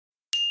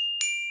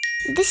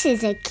This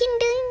is a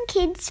Kinderling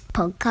Kids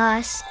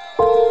podcast.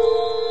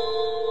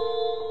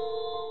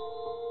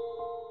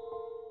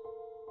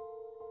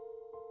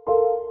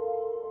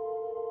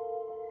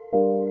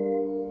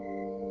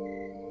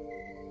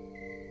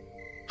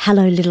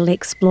 Hello, little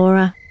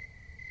explorer.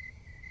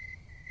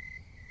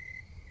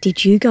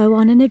 Did you go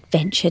on an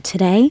adventure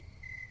today?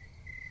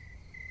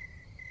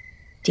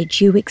 Did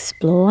you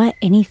explore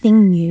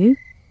anything new?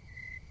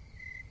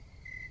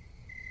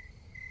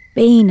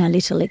 Being a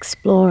little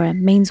explorer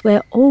means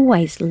we're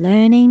always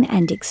learning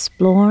and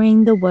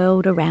exploring the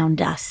world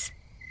around us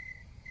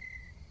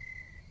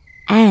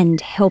and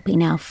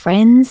helping our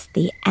friends,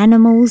 the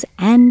animals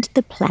and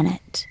the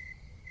planet.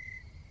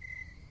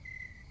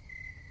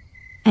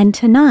 And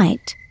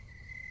tonight,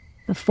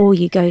 before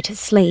you go to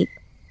sleep,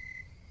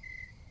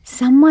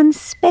 someone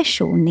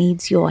special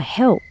needs your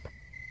help.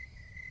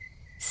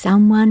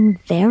 Someone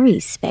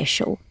very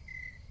special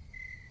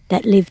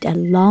that lived a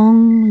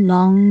long,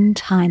 long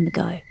time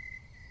ago.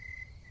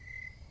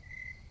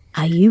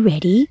 Are you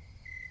ready?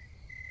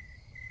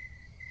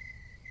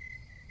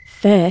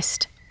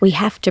 First, we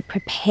have to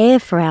prepare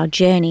for our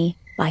journey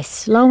by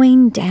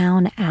slowing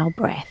down our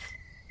breath.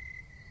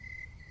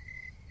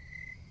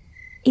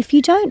 If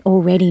you don't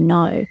already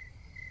know,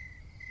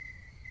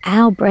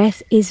 our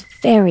breath is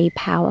very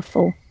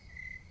powerful.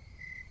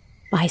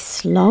 By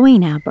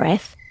slowing our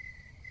breath,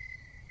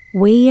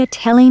 we are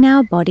telling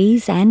our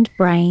bodies and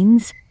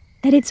brains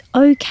that it's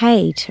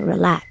okay to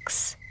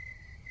relax.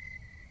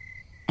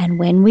 And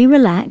when we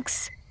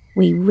relax,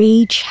 we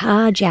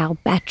recharge our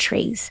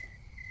batteries,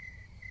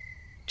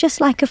 just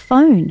like a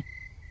phone,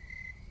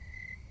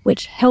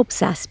 which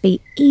helps us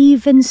be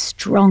even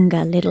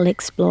stronger little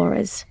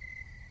explorers.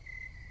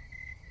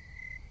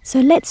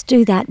 So let's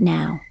do that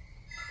now.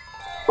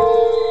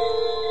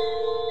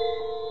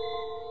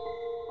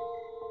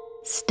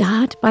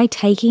 Start by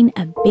taking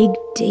a big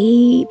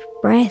deep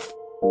breath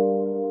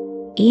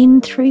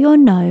in through your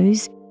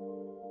nose,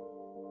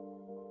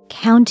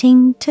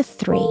 counting to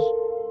 3.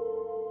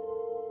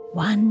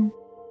 1,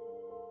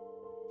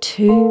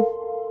 2,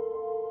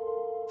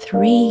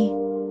 3,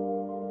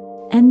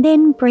 and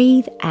then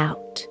breathe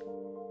out.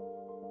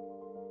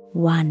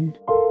 1,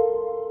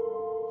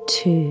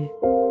 2,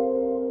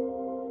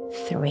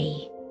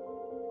 3.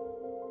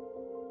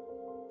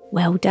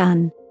 Well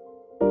done.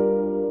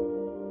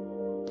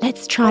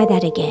 Let's try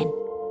that again.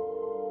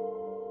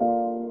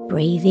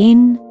 Breathe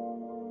in.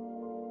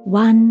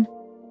 1,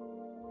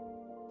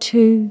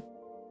 2,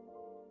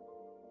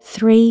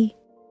 3.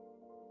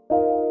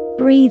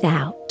 Breathe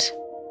out.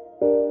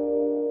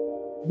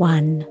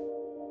 1,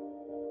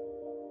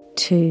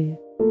 2,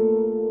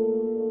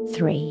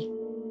 3.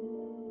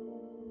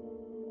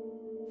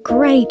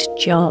 Great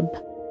job.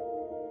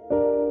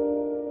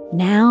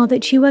 Now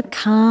that you are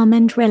calm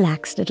and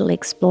relaxed, little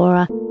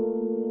explorer,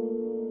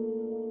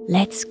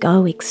 let's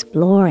go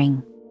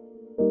exploring.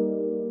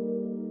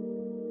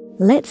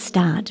 Let's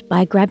start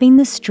by grabbing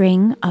the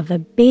string of a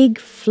big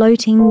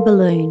floating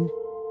balloon.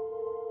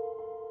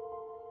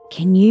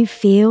 Can you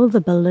feel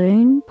the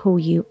balloon pull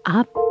you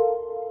up,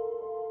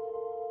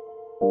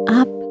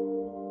 up,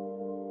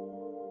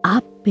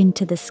 up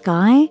into the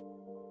sky?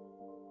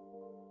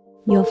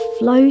 You're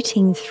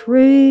floating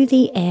through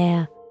the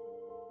air,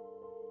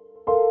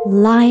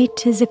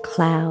 light as a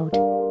cloud,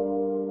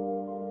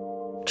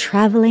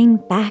 travelling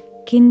back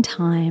in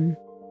time,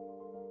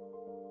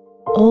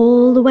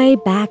 all the way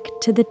back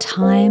to the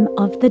time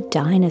of the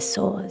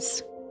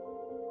dinosaurs.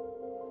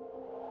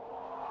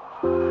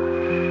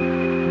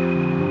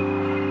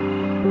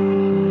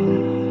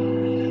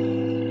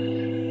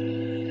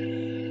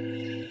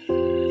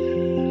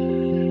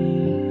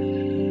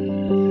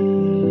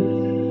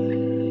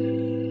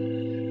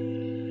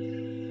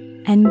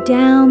 And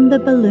down the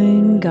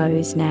balloon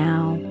goes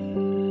now,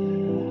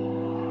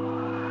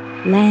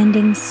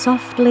 landing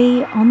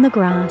softly on the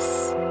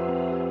grass.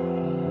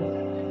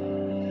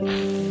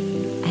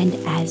 And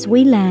as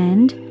we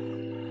land,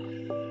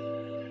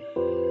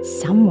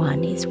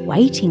 someone is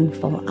waiting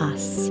for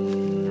us.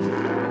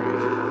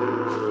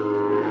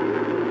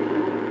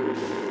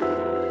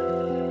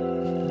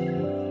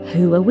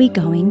 Who are we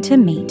going to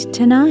meet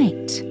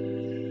tonight?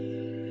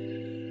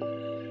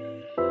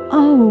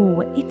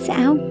 Oh, it's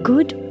our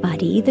good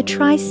buddy, the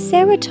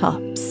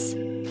Triceratops.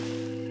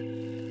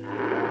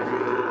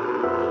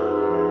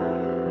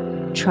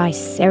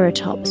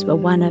 Triceratops were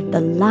one of the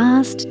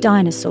last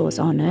dinosaurs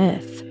on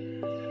Earth.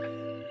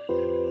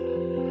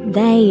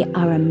 They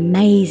are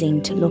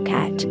amazing to look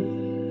at.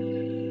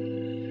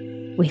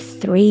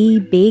 With 3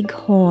 big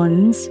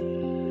horns,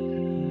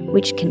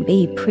 which can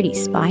be pretty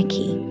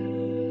spiky,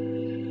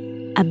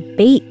 a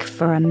beak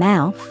for a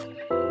mouth,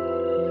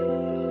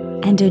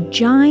 and a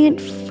giant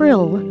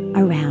frill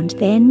around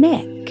their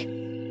neck.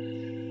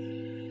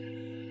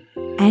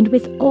 And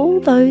with all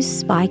those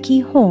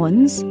spiky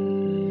horns,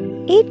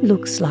 it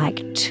looks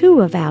like 2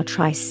 of our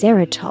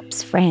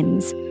Triceratops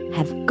friends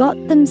have got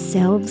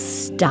themselves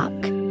stuck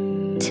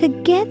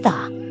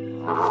together.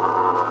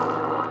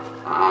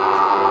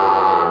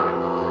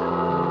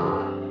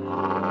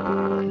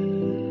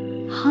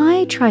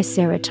 Hi,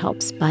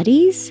 Triceratops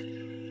buddies.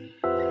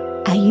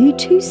 Are you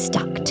two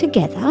stuck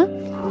together?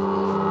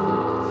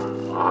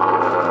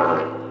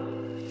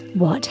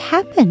 What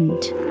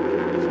happened?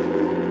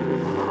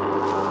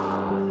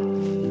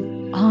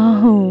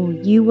 Oh,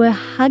 you were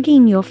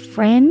hugging your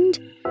friend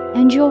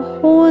and your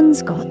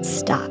horns got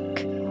stuck.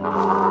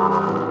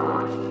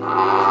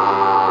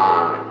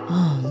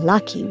 Oh,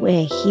 lucky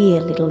we're here,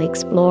 little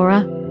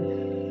explorer.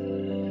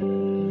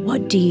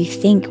 What do you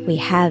think we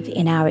have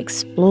in our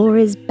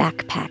explorer's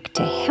backpack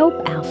to help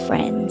our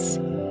friends?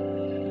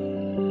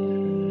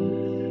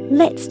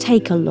 Let's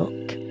take a look.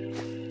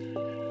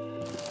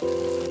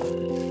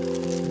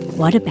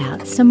 What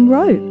about some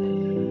rope?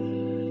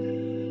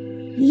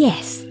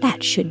 Yes,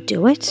 that should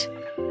do it.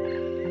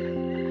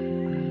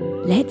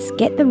 Let's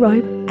get the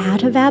rope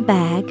out of our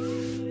bag,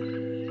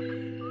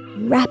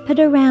 wrap it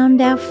around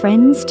our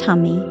friend's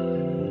tummy,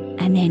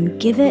 and then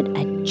give it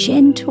a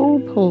gentle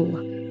pull.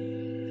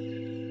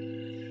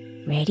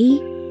 Ready?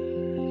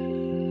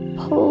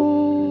 Pull.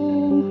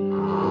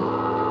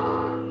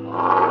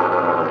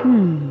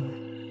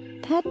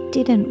 That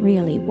didn't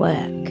really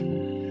work.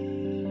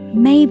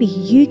 Maybe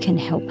you can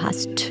help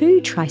us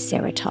too,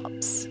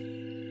 Triceratops.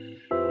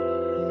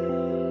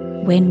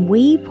 When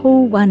we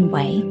pull one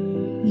way,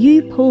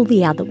 you pull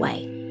the other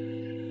way.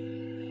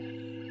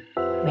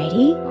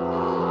 Ready?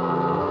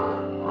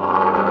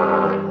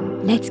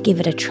 Let's give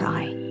it a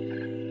try.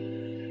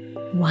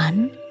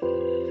 1,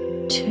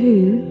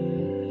 2,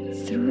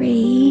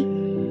 3,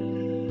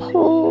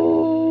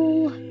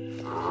 pull.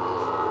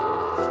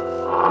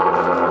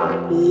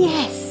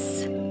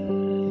 Yes!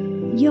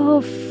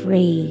 You're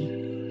free.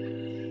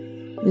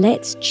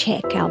 Let's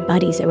check our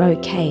buddies are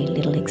okay,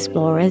 little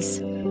explorers.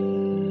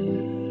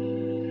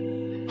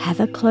 Have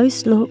a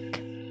close look.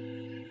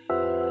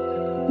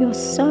 You're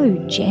so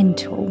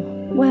gentle.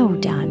 Well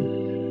done.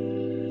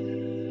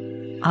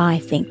 I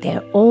think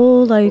they're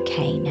all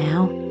okay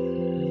now.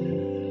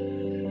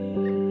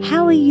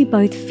 How are you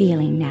both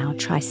feeling now,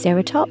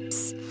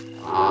 Triceratops?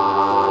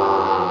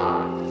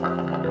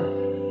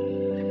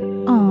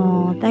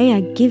 Oh, they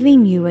are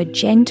giving you a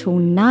gentle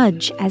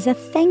nudge as a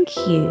thank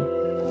you.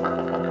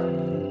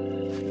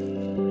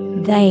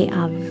 They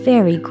are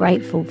very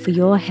grateful for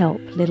your help,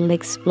 little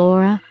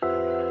explorer.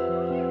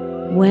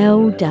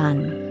 Well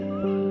done.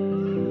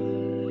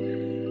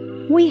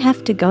 We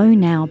have to go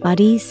now,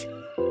 buddies.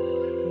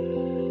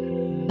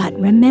 But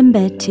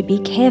remember to be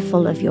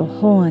careful of your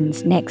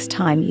horns next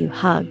time you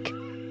hug.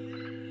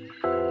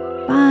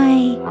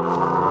 Bye.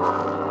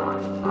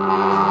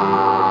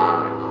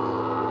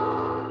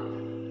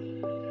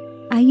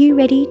 Are you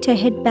ready to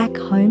head back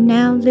home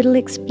now, little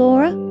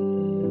explorer?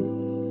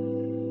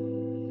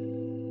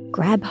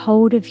 Grab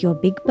hold of your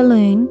big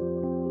balloon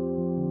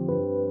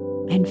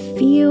and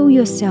feel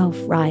yourself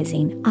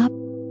rising up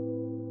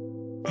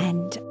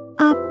and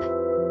up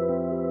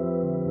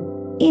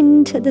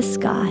into the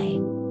sky,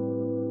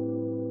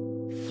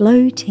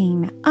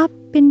 floating up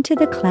into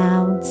the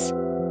clouds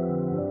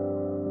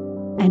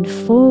and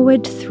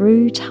forward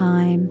through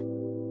time,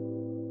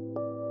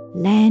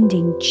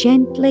 landing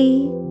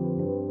gently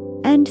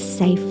and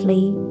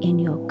safely in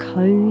your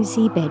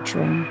cozy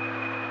bedroom.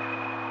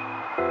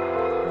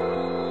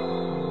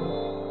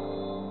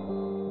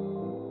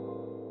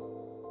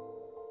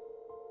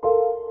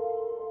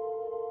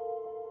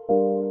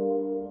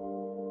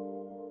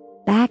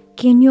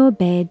 Back in your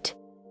bed,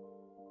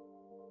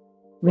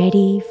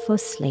 ready for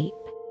sleep.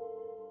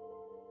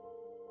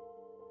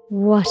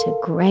 What a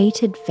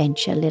great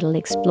adventure, little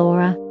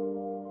explorer.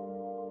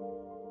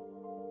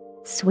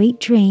 Sweet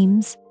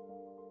dreams,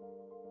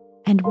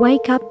 and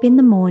wake up in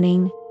the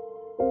morning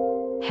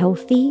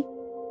healthy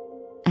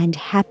and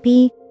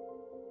happy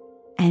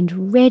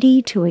and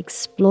ready to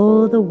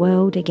explore the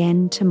world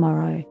again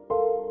tomorrow.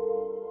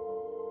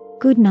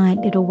 Good night,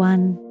 little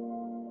one.